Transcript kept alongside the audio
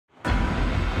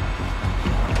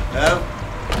Well,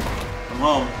 I'm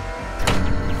home.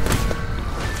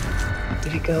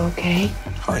 Did it go okay?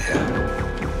 Oh, yeah.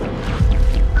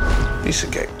 Piece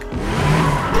of cake.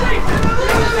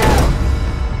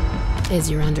 Is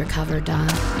your undercover done?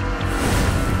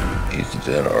 He's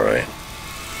dead, all right.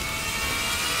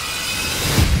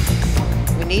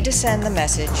 We need to send the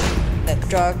message that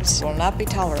drugs will not be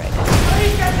tolerated.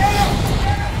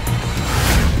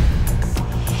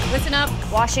 Listen up.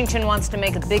 Washington wants to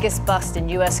make the biggest bust in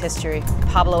U.S. history,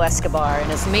 Pablo Escobar, and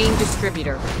his main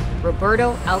distributor,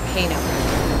 Roberto Alcaino.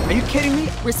 Are you kidding me?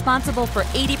 Responsible for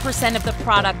 80% of the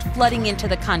product flooding into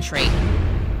the country.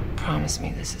 Promise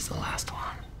me this is the last one.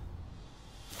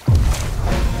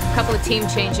 Couple of team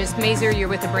changes. Mazur, you're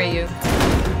with Abreu.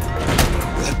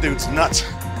 That dude's nuts.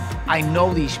 I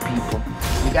know these people.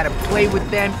 You gotta play with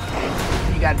them.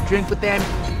 You gotta drink with them.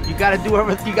 You gotta do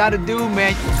everything you gotta do,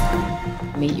 man.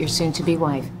 Meet your soon-to-be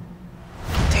wife.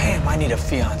 Damn, I need a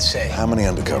fiancee. How many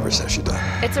undercovers has she done?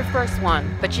 It's her first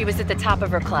one, but she was at the top of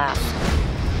her class.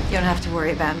 You don't have to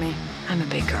worry about me. I'm a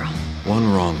big girl.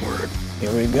 One wrong word.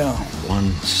 Here we go.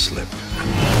 One slip.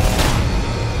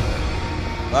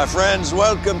 My friends,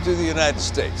 welcome to the United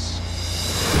States.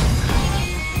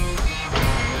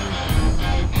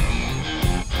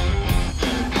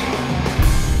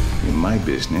 In my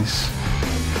business,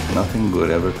 nothing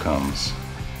good ever comes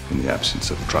in the absence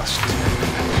of trust.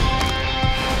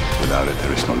 Without it,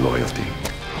 there is no loyalty.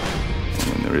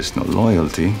 And when there is no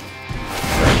loyalty,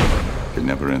 it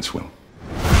never ends well.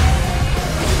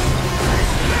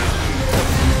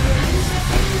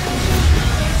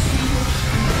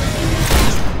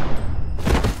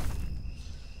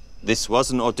 This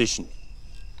was an audition.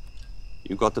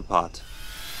 You got the part.